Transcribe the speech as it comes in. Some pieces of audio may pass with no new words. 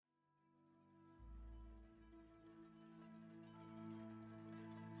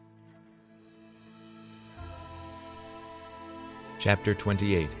Chapter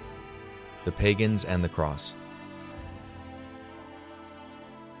 28. The Pagans and the Cross.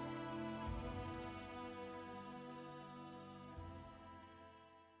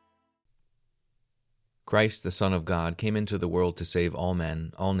 Christ, the Son of God, came into the world to save all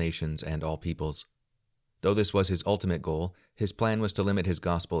men, all nations, and all peoples. Though this was his ultimate goal, his plan was to limit his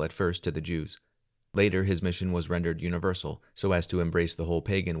gospel at first to the Jews. Later, his mission was rendered universal, so as to embrace the whole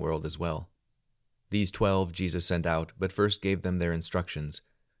pagan world as well. These 12 Jesus sent out, but first gave them their instructions.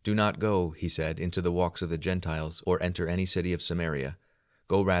 "Do not go," he said, "into the walks of the Gentiles, or enter any city of Samaria.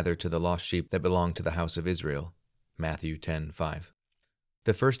 Go rather to the lost sheep that belong to the house of Israel." Matthew 10:5.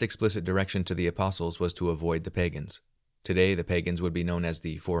 The first explicit direction to the apostles was to avoid the pagans. Today, the pagans would be known as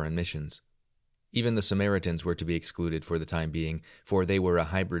the foreign missions. Even the Samaritans were to be excluded for the time being, for they were a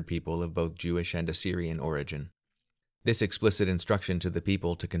hybrid people of both Jewish and Assyrian origin. This explicit instruction to the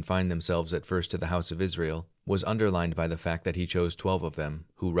people to confine themselves at first to the house of Israel was underlined by the fact that he chose 12 of them,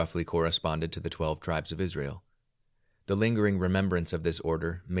 who roughly corresponded to the 12 tribes of Israel. The lingering remembrance of this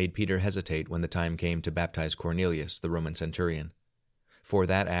order made Peter hesitate when the time came to baptize Cornelius, the Roman centurion. For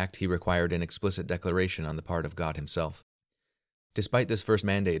that act, he required an explicit declaration on the part of God himself. Despite this first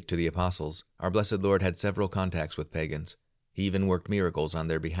mandate to the apostles, our blessed Lord had several contacts with pagans. He even worked miracles on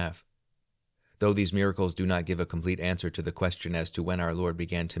their behalf. Though these miracles do not give a complete answer to the question as to when our Lord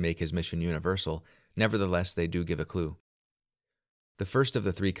began to make his mission universal, nevertheless they do give a clue. The first of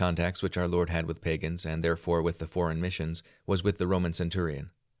the 3 contacts which our Lord had with pagans, and therefore with the foreign missions, was with the Roman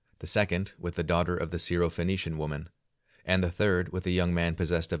centurion. The second, with the daughter of the Syrophoenician woman. And the third, with a young man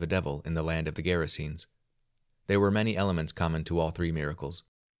possessed of a devil in the land of the Gerasenes. There were many elements common to all 3 miracles.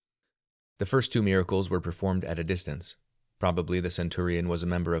 The first 2 miracles were performed at a distance. Probably the centurion was a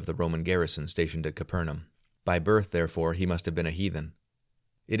member of the Roman garrison stationed at Capernaum. By birth, therefore, he must have been a heathen.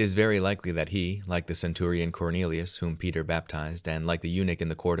 It is very likely that he, like the centurion Cornelius, whom Peter baptized, and like the eunuch in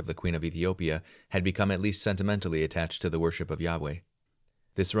the court of the Queen of Ethiopia, had become at least sentimentally attached to the worship of Yahweh.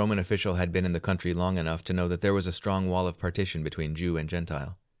 This Roman official had been in the country long enough to know that there was a strong wall of partition between Jew and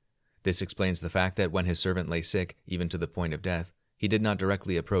Gentile. This explains the fact that when his servant lay sick, even to the point of death, he did not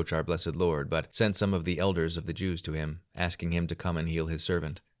directly approach our blessed Lord, but sent some of the elders of the Jews to him, asking him to come and heal his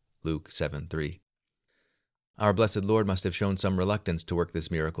servant. Luke 7:3. Our blessed Lord must have shown some reluctance to work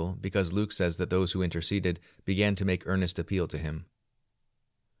this miracle, because Luke says that those who interceded began to make earnest appeal to him.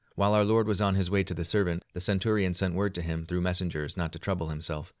 While our Lord was on his way to the servant, the centurion sent word to him through messengers not to trouble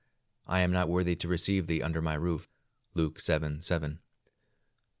himself. "I am not worthy to receive thee under my roof." Luke 7:7.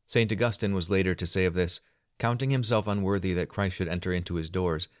 St. Augustine was later to say of this, "Counting himself unworthy that Christ should enter into his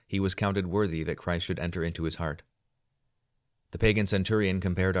doors, he was counted worthy that Christ should enter into his heart." The pagan centurion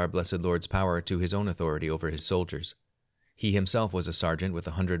compared our blessed Lord's power to his own authority over his soldiers. He himself was a sergeant with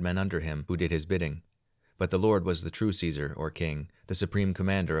 100 men under him who did his bidding. But the Lord was the true Caesar, or king, the supreme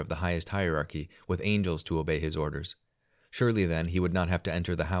commander of the highest hierarchy, with angels to obey his orders. Surely then he would not have to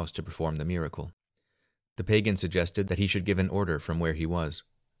enter the house to perform the miracle. The pagan suggested that he should give an order from where he was.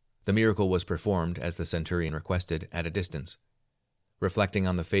 The miracle was performed, as the centurion requested, at a distance. Reflecting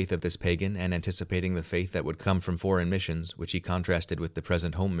on the faith of this pagan and anticipating the faith that would come from foreign missions, which he contrasted with the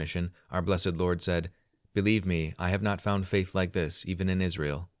present home mission, our blessed Lord said, "Believe me, I have not found faith like this, even in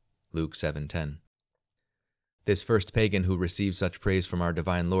Israel." Luke 7:10. This first pagan who received such praise from our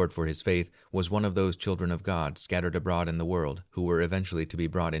divine Lord for his faith was one of those children of God scattered abroad in the world, who were eventually to be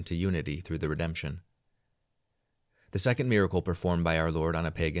brought into unity through the redemption. The second miracle performed by our Lord on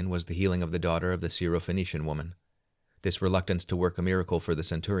a pagan was the healing of the daughter of the Syrophoenician woman. This reluctance to work a miracle for the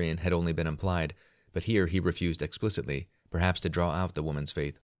centurion had only been implied, but here he refused explicitly, perhaps to draw out the woman's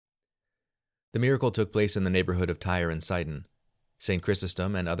faith. The miracle took place in the neighborhood of Tyre and Sidon. St.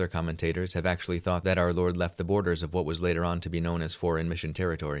 Chrysostom and other commentators have actually thought that our Lord left the borders of what was later on to be known as foreign mission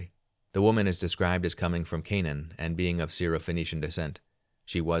territory. The woman is described as coming from Canaan and being of Syrophoenician descent.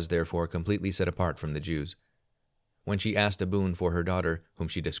 She was, therefore, completely set apart from the Jews. When she asked a boon for her daughter, whom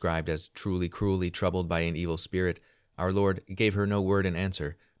she described as truly cruelly troubled by an evil spirit, our Lord gave her no word in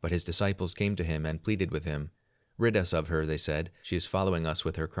answer, but his disciples came to him and pleaded with him. "Rid us of her," they said. "She is following us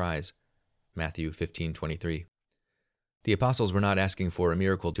with her cries." Matthew 15:23. The apostles were not asking for a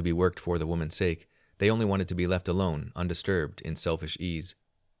miracle to be worked for the woman's sake. They only wanted to be left alone, undisturbed, in selfish ease.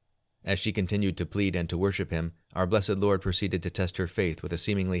 As she continued to plead and to worship him, our blessed Lord proceeded to test her faith with a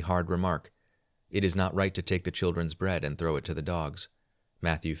seemingly hard remark. "It is not right to take the children's bread and throw it to the dogs."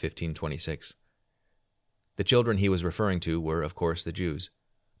 Matthew 15:26. The children he was referring to were, of course, the Jews.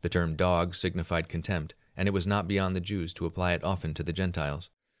 The term dogs signified contempt, and it was not beyond the Jews to apply it often to the Gentiles.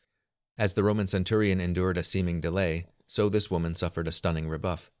 As the Roman centurion endured a seeming delay, so this woman suffered a stunning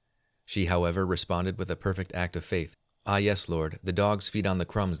rebuff. She, however, responded with a perfect act of faith. Ah, yes, Lord, the dogs feed on the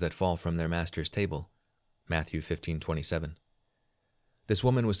crumbs that fall from their master's table. Matthew 15:27. This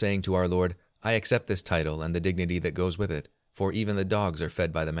woman was saying to our Lord, I accept this title and the dignity that goes with it, for even the dogs are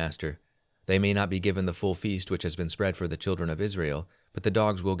fed by the master. They may not be given the full feast which has been spread for the children of Israel, but the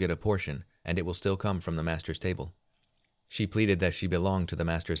dogs will get a portion, and it will still come from the master's table. She pleaded that she belonged to the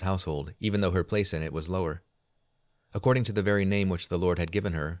master's household, even though her place in it was lower. According to the very name which the Lord had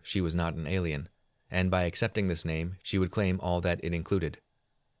given her, she was not an alien, and by accepting this name, she would claim all that it included.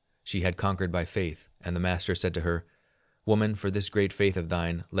 She had conquered by faith, and the master said to her, Woman, for this great faith of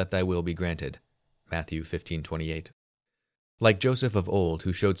thine, let thy will be granted. Matthew 15:28. Like Joseph of old,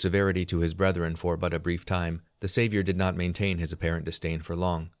 who showed severity to his brethren for but a brief time, the Savior did not maintain his apparent disdain for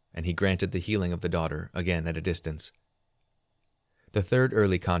long, and he granted the healing of the daughter, again at a distance. The third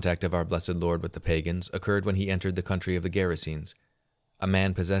early contact of our blessed Lord with the pagans occurred when he entered the country of the Gerasenes. A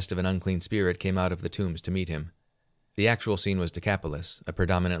man possessed of an unclean spirit came out of the tombs to meet him. The actual scene was Decapolis, a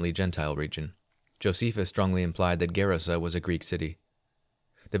predominantly Gentile region. Josephus strongly implied that Gerasa was a Greek city.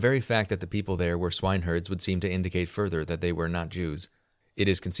 The very fact that the people there were swineherds would seem to indicate further that they were not Jews. It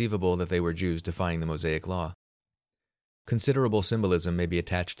is conceivable that they were Jews defying the Mosaic law. Considerable symbolism may be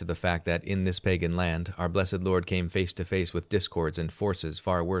attached to the fact that in this pagan land, our blessed Lord came face to face with discords and forces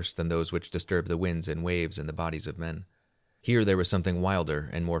far worse than those which disturb the winds and waves and the bodies of men. Here there was something wilder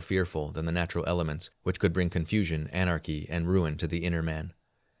and more fearful than the natural elements, which could bring confusion, anarchy, and ruin to the inner man.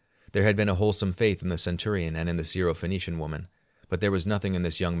 There had been a wholesome faith in the centurion and in the Syrophoenician woman, but there was nothing in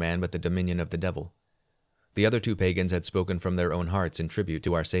this young man but the dominion of the devil. The other two pagans had spoken from their own hearts in tribute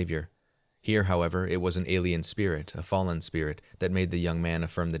to our Savior. Here, however, it was an alien spirit, a fallen spirit, that made the young man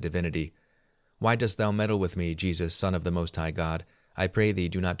affirm the divinity. Why dost thou meddle with me, Jesus, Son of the Most High God? I pray thee,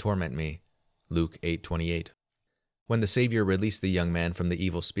 do not torment me. Luke 8:28. When the Savior released the young man from the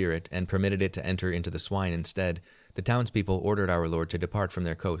evil spirit and permitted it to enter into the swine instead, the townspeople ordered our Lord to depart from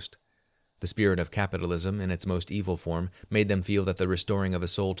their coast. The spirit of capitalism, in its most evil form, made them feel that the restoring of a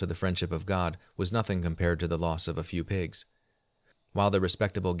soul to the friendship of God was nothing compared to the loss of a few pigs. While the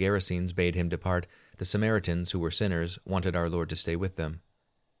respectable Gerasenes bade him depart, the Samaritans, who were sinners, wanted our Lord to stay with them.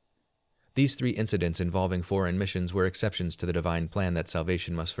 These three incidents involving foreign missions were exceptions to the divine plan that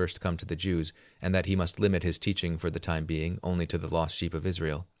salvation must first come to the Jews, and that he must limit his teaching for the time being only to the lost sheep of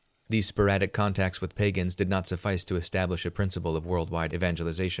Israel. These sporadic contacts with pagans did not suffice to establish a principle of worldwide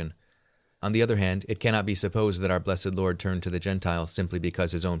evangelization. On the other hand, it cannot be supposed that our blessed Lord turned to the Gentiles simply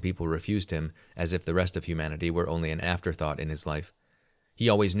because his own people refused him, as if the rest of humanity were only an afterthought in his life. He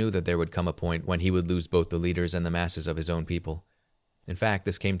always knew that there would come a point when he would lose both the leaders and the masses of his own people. In fact,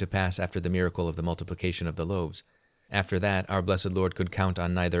 this came to pass after the miracle of the multiplication of the loaves. After that, our blessed Lord could count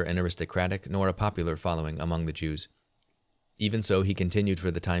on neither an aristocratic nor a popular following among the Jews. Even so, he continued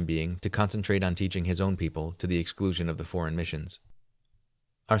for the time being to concentrate on teaching his own people to the exclusion of the foreign missions.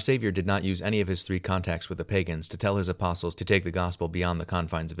 Our Savior did not use any of his three contacts with the pagans to tell his apostles to take the gospel beyond the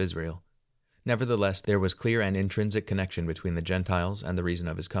confines of Israel. Nevertheless, there was clear and intrinsic connection between the Gentiles and the reason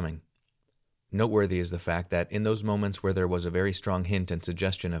of his coming. Noteworthy is the fact that in those moments where there was a very strong hint and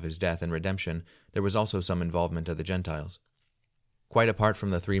suggestion of his death and redemption, there was also some involvement of the Gentiles. Quite apart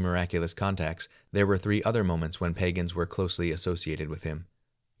from the three miraculous contacts, there were three other moments when pagans were closely associated with him.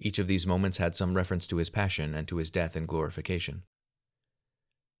 Each of these moments had some reference to his passion and to his death and glorification.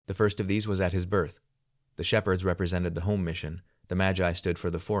 The first of these was at his birth. The shepherds represented the home mission, the Magi stood for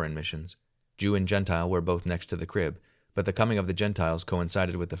the foreign missions. Jew and Gentile were both next to the crib, but the coming of the Gentiles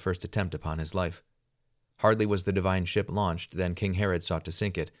coincided with the first attempt upon his life. Hardly was the divine ship launched than King Herod sought to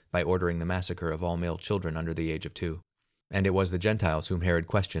sink it by ordering the massacre of all male children under the age of 2. And it was the Gentiles whom Herod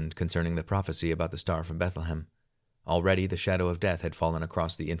questioned concerning the prophecy about the star from Bethlehem. Already the shadow of death had fallen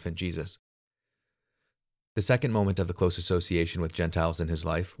across the infant Jesus. The second moment of the close association with Gentiles in his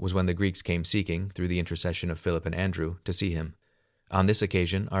life was when the Greeks came seeking, through the intercession of Philip and Andrew, to see him. On this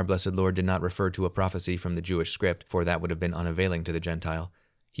occasion, our blessed Lord did not refer to a prophecy from the Jewish script, for that would have been unavailing to the Gentile.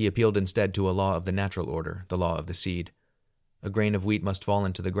 He appealed instead to a law of the natural order, the law of the seed. A grain of wheat must fall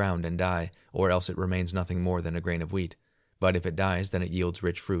into the ground and die, or else it remains nothing more than a grain of wheat. But if it dies, then it yields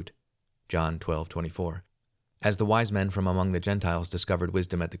rich fruit. John 12:24. As the wise men from among the Gentiles discovered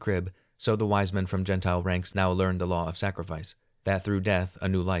wisdom at the crib, so the wise men from Gentile ranks now learned the law of sacrifice, that through death a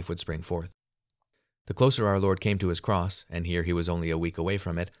new life would spring forth. The closer our Lord came to his cross, and here he was only a week away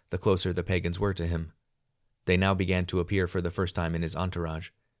from it, the closer the pagans were to him. They now began to appear for the first time in his entourage.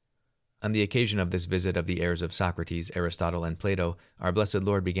 On the occasion of this visit of the heirs of Socrates, Aristotle, and Plato, our blessed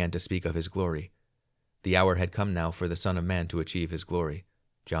Lord began to speak of his glory. The hour had come now for the Son of Man to achieve his glory.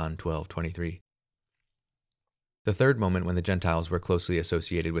 John 12:23. The third moment when the Gentiles were closely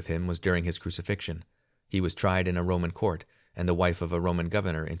associated with him was during his crucifixion. He was tried in a Roman court, and the wife of a Roman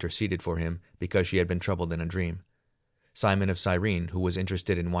governor interceded for him because she had been troubled in a dream. Simon of Cyrene, who was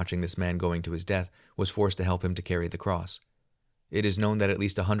interested in watching this man going to his death, was forced to help him to carry the cross. It is known that at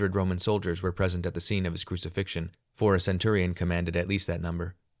least 100 Roman soldiers were present at the scene of his crucifixion, for a centurion commanded at least that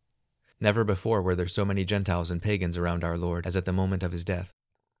number. Never before were there so many Gentiles and pagans around our Lord as at the moment of his death.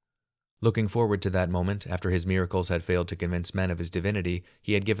 Looking forward to that moment, after his miracles had failed to convince men of his divinity,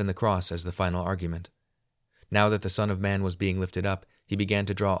 he had given the cross as the final argument. Now that the Son of Man was being lifted up, he began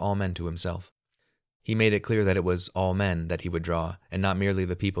to draw all men to himself. He made it clear that it was all men that he would draw, and not merely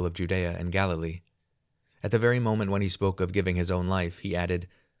the people of Judea and Galilee. At the very moment when he spoke of giving his own life, he added,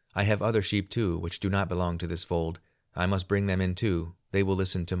 "I have other sheep too, which do not belong to this fold. I must bring them in too. They will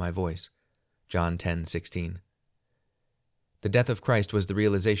listen to my voice." John 10:16. The death of Christ was the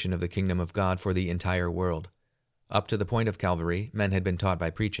realization of the kingdom of God for the entire world. Up to the point of Calvary, men had been taught by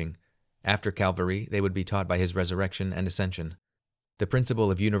preaching. After Calvary, they would be taught by his resurrection and ascension. The principle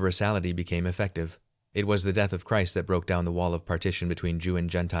of universality became effective. It was the death of Christ that broke down the wall of partition between Jew and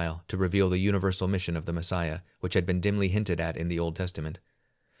Gentile to reveal the universal mission of the Messiah, which had been dimly hinted at in the Old Testament.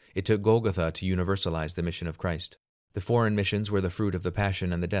 It took Golgotha to universalize the mission of Christ. The foreign missions were the fruit of the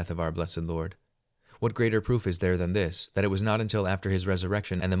passion and the death of our blessed Lord. What greater proof is there than this, that it was not until after his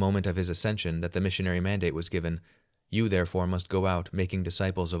resurrection and the moment of his ascension that the missionary mandate was given? "You therefore must go out, making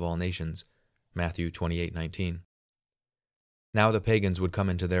disciples of all nations." Matthew 28:19. Now the pagans would come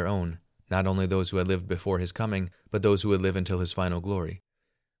into their own, not only those who had lived before his coming, but those who would live until his final glory.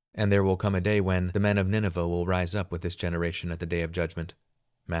 And there will come a day when the men of Nineveh will rise up with this generation at the day of judgment.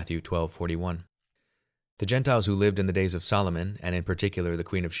 Matthew 12:41. The Gentiles who lived in the days of Solomon, and in particular the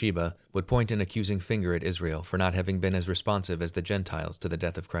Queen of Sheba, would point an accusing finger at Israel for not having been as responsive as the Gentiles to the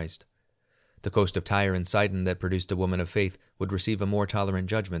death of Christ. The coast of Tyre and Sidon that produced a woman of faith would receive a more tolerant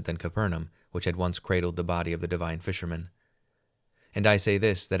judgment than Capernaum, which had once cradled the body of the divine fisherman. And I say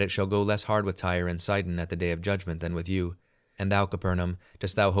this, that it shall go less hard with Tyre and Sidon at the day of judgment than with you. And thou, Capernaum,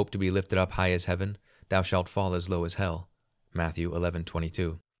 dost thou hope to be lifted up high as heaven? Thou shalt fall as low as hell. Matthew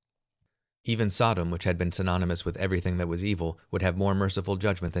 11:22. Even Sodom, which had been synonymous with everything that was evil, would have more merciful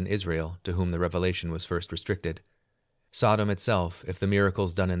judgment than Israel, to whom the revelation was first restricted. Sodom itself, if the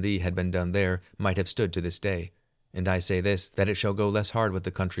miracles done in thee had been done there, might have stood to this day. And I say this, that it shall go less hard with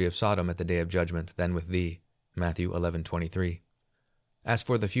the country of Sodom at the day of judgment than with thee. Matthew 11:23. As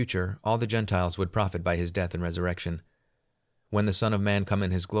for the future, all the Gentiles would profit by his death and resurrection. When the Son of Man come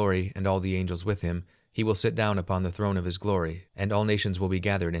in his glory, and all the angels with him, he will sit down upon the throne of his glory, and all nations will be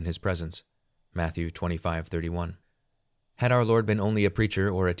gathered in his presence. Matthew 25:31. Had our Lord been only a preacher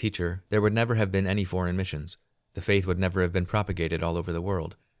or a teacher, there would never have been any foreign missions. The faith would never have been propagated all over the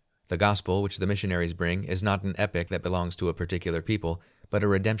world. The gospel which the missionaries bring is not an epic that belongs to a particular people, but a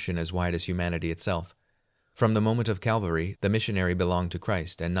redemption as wide as humanity itself. From the moment of Calvary, the missionary belonged to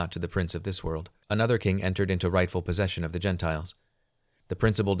Christ and not to the prince of this world. Another king entered into rightful possession of the Gentiles. The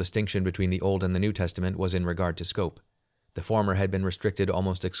principal distinction between the Old and the New Testament was in regard to scope. The former had been restricted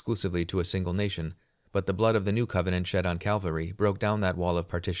almost exclusively to a single nation, but the blood of the new covenant shed on Calvary broke down that wall of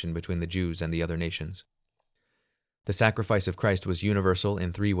partition between the Jews and the other nations. The sacrifice of Christ was universal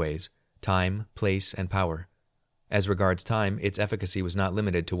in 3 ways: time, place, and power. As regards time, its efficacy was not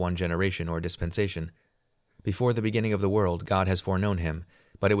limited to one generation or dispensation. Before the beginning of the world, God has foreknown him,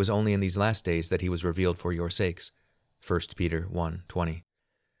 but it was only in these last days that he was revealed for your sakes. 1 Peter 1:20.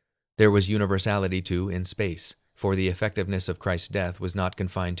 There was universality, too, in space, for the effectiveness of Christ's death was not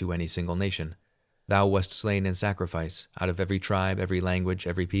confined to any single nation. Thou wast slain in sacrifice. Out of every tribe, every language,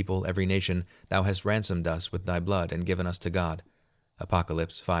 every people, every nation, thou hast ransomed us with thy blood and given us to God.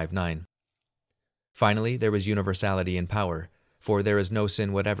 Apocalypse 5:9. Finally, there was universality in power, for there is no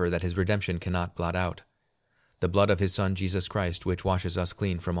sin whatever that his redemption cannot blot out. The blood of his Son Jesus Christ, which washes us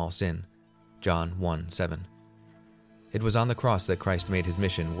clean from all sin. John 1:7. It was on the cross that Christ made his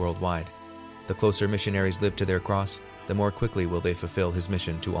mission worldwide. The closer missionaries live to their cross, the more quickly will they fulfill his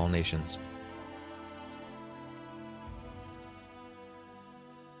mission to all nations.